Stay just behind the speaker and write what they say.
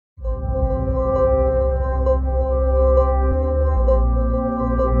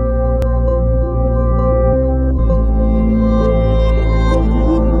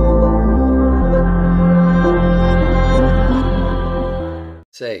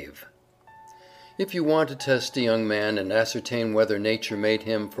save. If you want to test a young man and ascertain whether nature made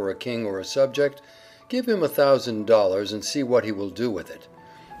him for a king or a subject, give him $1,000 and see what he will do with it.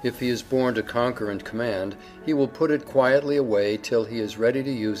 If he is born to conquer and command, he will put it quietly away till he is ready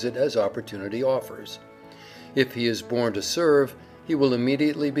to use it as opportunity offers. If he is born to serve, he will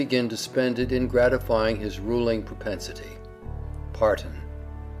immediately begin to spend it in gratifying his ruling propensity. Parton.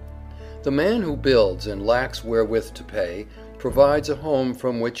 The man who builds and lacks wherewith to pay, provides a home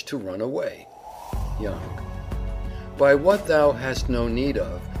from which to run away. Young. Buy what thou hast no need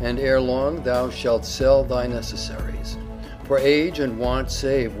of, and ere long thou shalt sell thy necessaries. For age and want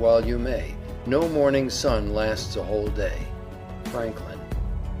save while you may. No morning sun lasts a whole day. Franklin.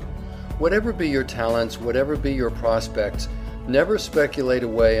 Whatever be your talents, whatever be your prospects, never speculate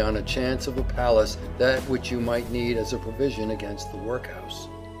away on a chance of a palace that which you might need as a provision against the workhouse.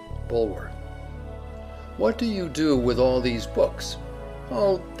 Bulwer. What do you do with all these books?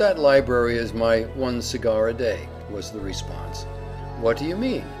 Oh, that library is my one cigar a day, was the response. What do you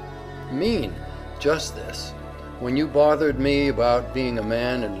mean? Mean? Just this. When you bothered me about being a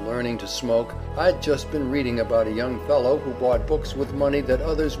man and learning to smoke, I'd just been reading about a young fellow who bought books with money that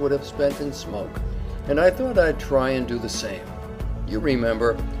others would have spent in smoke, and I thought I'd try and do the same. You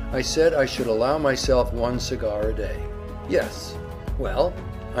remember, I said I should allow myself one cigar a day. Yes. Well,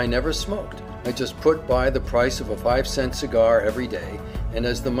 I never smoked. I just put by the price of a 5-cent cigar every day, and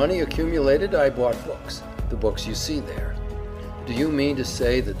as the money accumulated, I bought books, the books you see there. Do you mean to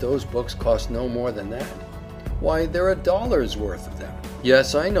say that those books cost no more than that? Why, there are dollars worth of them.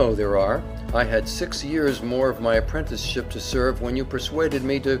 Yes, I know there are. I had 6 years more of my apprenticeship to serve when you persuaded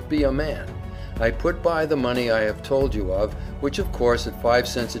me to be a man. I put by the money I have told you of, which of course at 5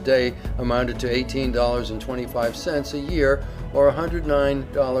 cents a day amounted to $18.25 a year, or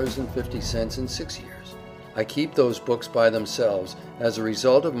 $109.50 in 6 years. I keep those books by themselves as a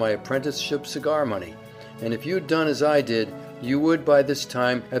result of my apprenticeship cigar money, and if you'd done as I did, you would by this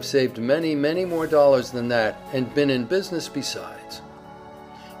time have saved many, many more dollars than that, and been in business besides.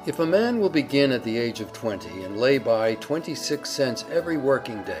 If a man will begin at the age of 20 and lay by 26 cents every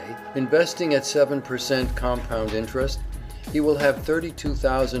working day, investing at 7% compound interest, he will have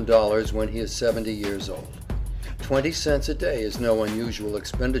 $32,000 when he is 70 years old. 20 cents a day is no unusual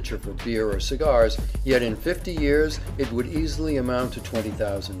expenditure for beer or cigars, yet in 50 years it would easily amount to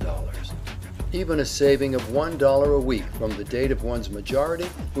 $20,000. Even a saving of $1 a week from the date of one's majority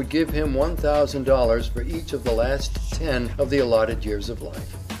would give him $1,000 for each of the last 10 of the allotted years of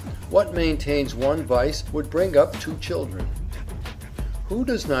life. What maintains one vice would bring up 2 children. Who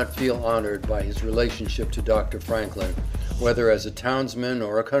does not feel honored by his relationship to Dr. Franklin, whether as a townsman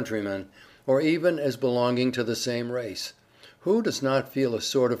or a countryman, or even as belonging to the same race? Who does not feel a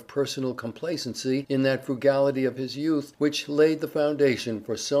sort of personal complacency in that frugality of his youth which laid the foundation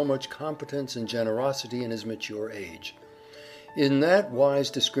for so much competence and generosity in his mature age? In that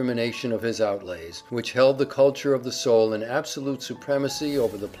wise discrimination of his outlays, which held the culture of the soul in absolute supremacy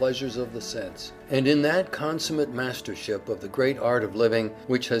over the pleasures of the sense, and in that consummate mastership of the great art of living,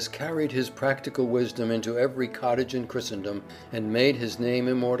 which has carried his practical wisdom into every cottage in Christendom, and made his name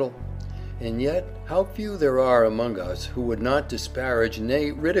immortal? And yet, how few there are among us who would not disparage,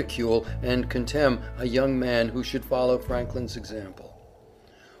 nay, ridicule and contemn a young man who should follow Franklin's example.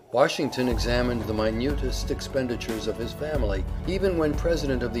 Washington examined the minutest expenditures of his family, even when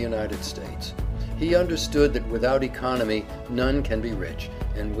President of the United States. He understood that without economy none can be rich,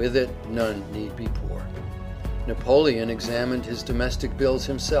 and with it none need be poor. Napoleon examined his domestic bills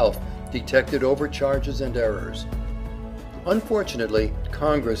himself, detected overcharges and errors. Unfortunately,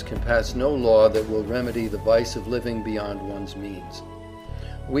 Congress can pass no law that will remedy the vice of living beyond one's means.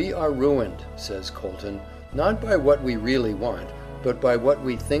 We are ruined, says Colton, not by what we really want, but by what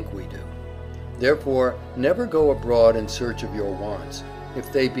we think we do. Therefore, never go abroad in search of your wants.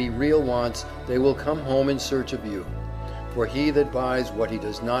 If they be real wants, they will come home in search of you. For he that buys what he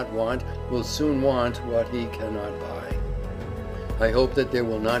does not want will soon want what he cannot buy. I hope that there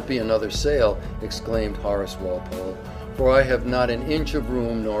will not be another sale, exclaimed Horace Walpole, for I have not an inch of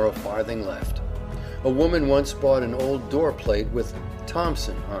room nor a farthing left. A woman once bought an old door plate with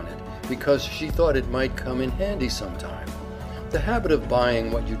Thompson on it because she thought it might come in handy sometime. The habit of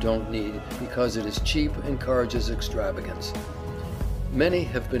buying what you don't need because it is cheap encourages extravagance. Many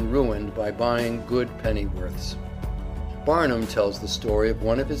have been ruined by buying good pennyworths. Barnum tells the story of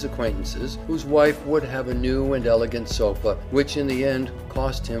one of his acquaintances whose wife would have a new and elegant sofa, which in the end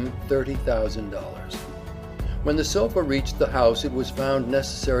cost him $30,000. When the sofa reached the house, it was found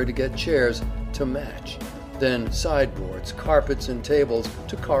necessary to get chairs to match, then sideboards, carpets, and tables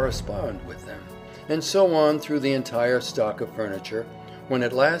to correspond with them, and so on through the entire stock of furniture, when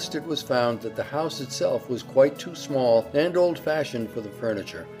at last it was found that the house itself was quite too small and old-fashioned for the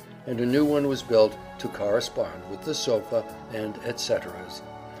furniture, and a new one was built to correspond with the sofa and etceteras.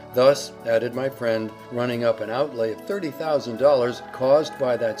 Thus, added my friend, running up an outlay of $30,000 caused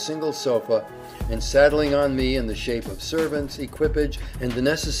by that single sofa, and saddling on me in the shape of servants, equipage, and the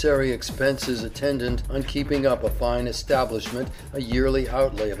necessary expenses attendant on keeping up a fine establishment, a yearly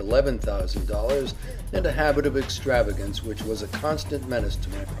outlay of $11,000, and a habit of extravagance which was a constant menace to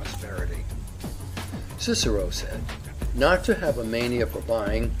my prosperity. Cicero said, "Not to have a mania for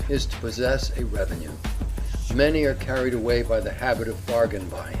buying is to possess a revenue." Many are carried away by the habit of bargain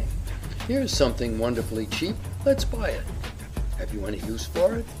buying. Here's something wonderfully cheap, let's buy it. Have you any use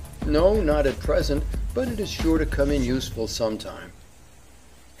for it? No, not at present, but it is sure to come in useful sometime.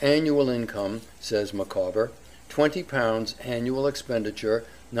 Annual income, says Micawber, £20 annual expenditure,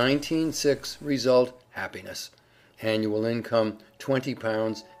 19.6 result happiness. Annual income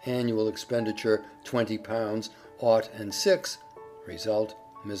 £20, annual expenditure £20, ought and 6 result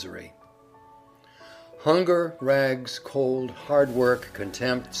misery. Hunger, rags, cold, hard work,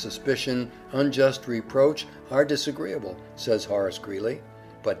 contempt, suspicion, unjust reproach are disagreeable, says Horace Greeley,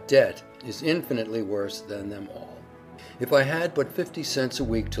 but debt is infinitely worse than them all. If I had but 50 cents a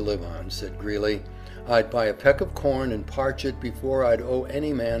week to live on, said Greeley, I'd buy a peck of corn and parch it before I'd owe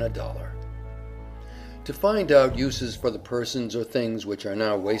any man $1. To find out uses for the persons or things which are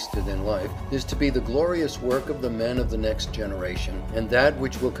now wasted in life is to be the glorious work of the men of the next generation, and that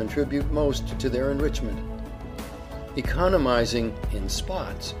which will contribute most to their enrichment. Economizing in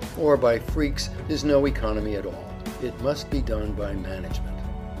spots or by freaks is no economy at all. It must be done by management.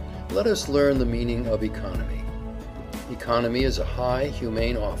 Let us learn the meaning of economy. Economy is a high,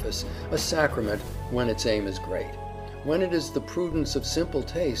 humane office, a sacrament when its aim is great. When it is the prudence of simple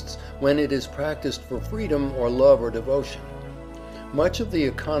tastes, when it is practiced for freedom or love or devotion. Much of the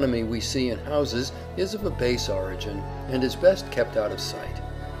economy we see in houses is of a base origin, and is best kept out of sight.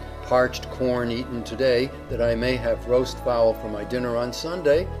 Parched corn eaten today, that I may have roast fowl for my dinner on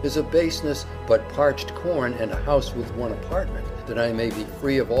Sunday, is a baseness, but parched corn and a house with one apartment, that I may be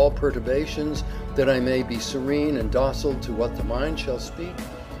free of all perturbations, that I may be serene and docile to what the mind shall speak,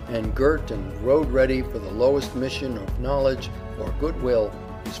 and girt and road ready for the lowest mission of knowledge or goodwill,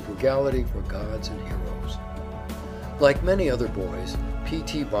 is frugality for gods and heroes. Like many other boys,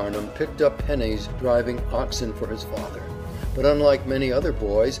 P.T. Barnum picked up pennies driving oxen for his father, but unlike many other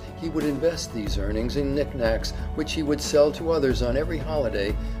boys, he would invest these earnings in knickknacks which he would sell to others on every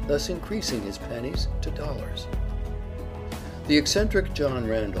holiday, thus increasing his pennies to dollars. The eccentric John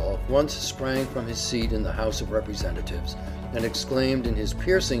Randolph once sprang from his seat in the House of Representatives and exclaimed in his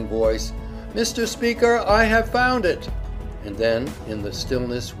piercing voice, "Mr. Speaker, I have found it!" And then, in the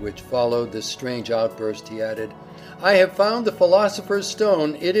stillness which followed this strange outburst, he added, "I have found the philosopher's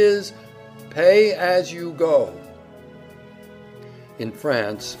stone. It is pay as you go." In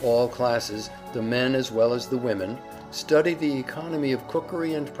France, all classes, the men as well as the women, study the economy of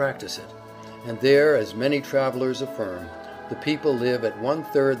cookery and practice it, and there, as many travelers affirm, the people live at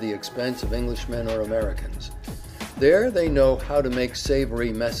 1/3 the expense of Englishmen or Americans. There they know how to make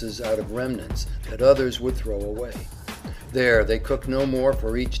savory messes out of remnants that others would throw away. There they cook no more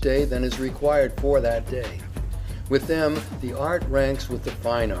for each day than is required for that day. With them the art ranks with the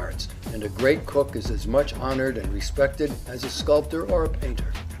fine arts, and a great cook is as much honored and respected as a sculptor or a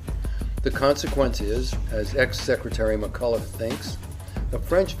painter. The consequence is, as ex-Secretary McCulloch thinks, a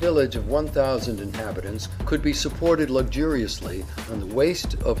French village of 1,000 inhabitants could be supported luxuriously on the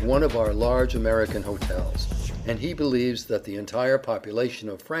waste of one of our large American hotels, and he believes that the entire population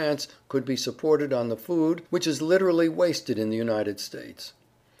of France could be supported on the food which is literally wasted in the United States.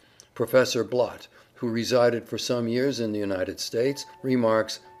 Professor Blott, who resided for some years in the United States,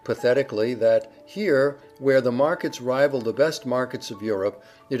 remarks pathetically that here, where the markets rival the best markets of Europe,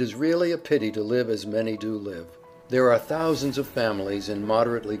 it is really a pity to live as many do live. There are thousands of families in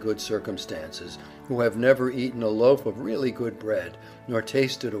moderately good circumstances who have never eaten a loaf of really good bread, nor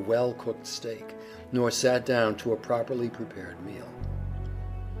tasted a well-cooked steak, nor sat down to a properly prepared meal.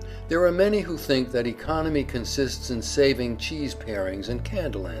 There are many who think that economy consists in saving cheese parings and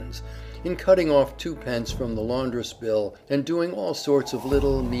candle ends, in cutting off 2 pence from the laundress bill, and doing all sorts of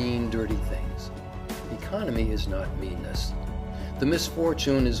little, mean, dirty things. Economy is not meanness. The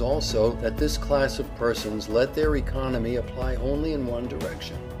misfortune is also that this class of persons let their economy apply only in one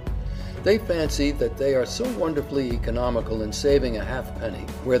direction. They fancy that they are so wonderfully economical in saving a halfpenny,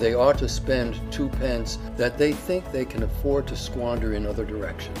 where they ought to spend 2 pence, that they think they can afford to squander in other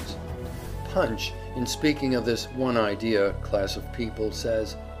directions. Punch, in speaking of this one idea class of people,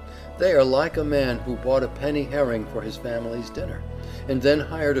 says, They are like a man who bought a penny herring for his family's dinner, and then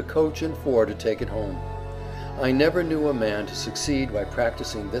hired a coach and four to take it home. I never knew a man to succeed by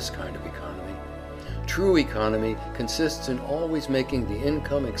practicing this kind of economy. True economy consists in always making the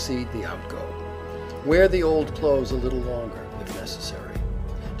income exceed the outgo. Wear the old clothes a little longer, if necessary.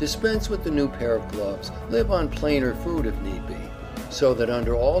 Dispense with the new pair of gloves. Live on plainer food if need be, so that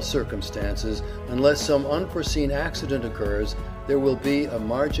under all circumstances, unless some unforeseen accident occurs, there will be a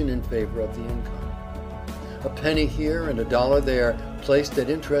margin in favor of the income. A penny here and a dollar there placed at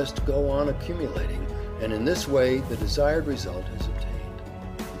interest go on accumulating, and in this way the desired result is obtained.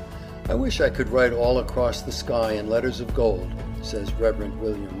 I wish I could write all across the sky in letters of gold, says Reverend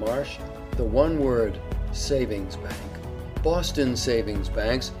William Marsh, the one word, savings bank. Boston savings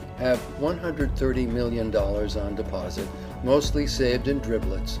banks have $130 million on deposit, mostly saved in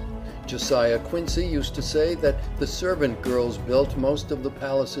driblets. Josiah Quincy used to say that the servant girls built most of the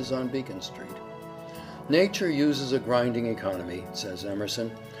palaces on Beacon Street. Nature uses a grinding economy, says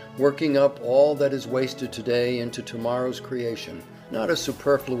Emerson, working up all that is wasted today into tomorrow's creation, not a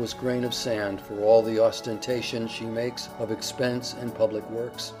superfluous grain of sand for all the ostentation she makes of expense and public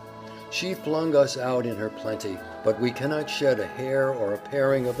works. She flung us out in her plenty, but we cannot shed a hair or a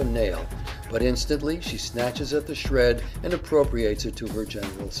paring of a nail, but instantly she snatches at the shred and appropriates it to her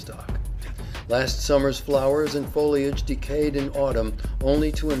general stock. Last summer's flowers and foliage decayed in autumn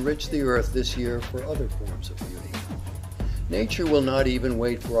only to enrich the earth this year for other forms of beauty. Nature will not even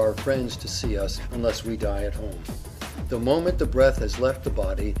wait for our friends to see us unless we die at home. The moment the breath has left the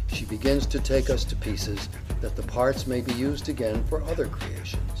body, she begins to take us to pieces, that the parts may be used again for other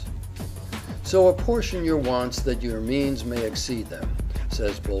creations. So apportion your wants that your means may exceed them,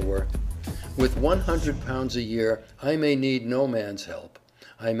 says Bulwer. With £100 a year I may need no man's help.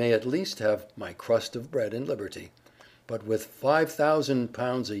 I may at least have my crust of bread and liberty. But with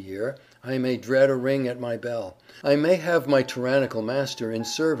 £5,000 a year I may dread a ring at my bell. I may have my tyrannical master in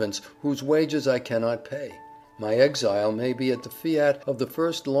servants whose wages I cannot pay. My exile may be at the fiat of the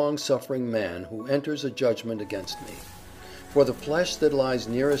first long-suffering man who enters a judgment against me. For the flesh that lies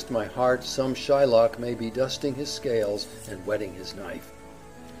nearest my heart some Shylock may be dusting his scales and whetting his knife.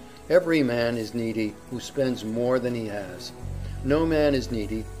 Every man is needy who spends more than he has. No man is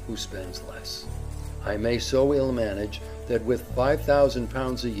needy who spends less. I may so ill manage that with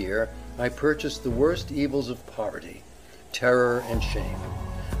 £5,000 a year I purchase the worst evils of poverty, terror and shame.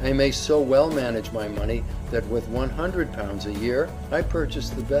 I may so well manage my money that with £100 a year I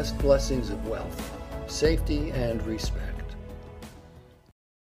purchase the best blessings of wealth, safety and respect.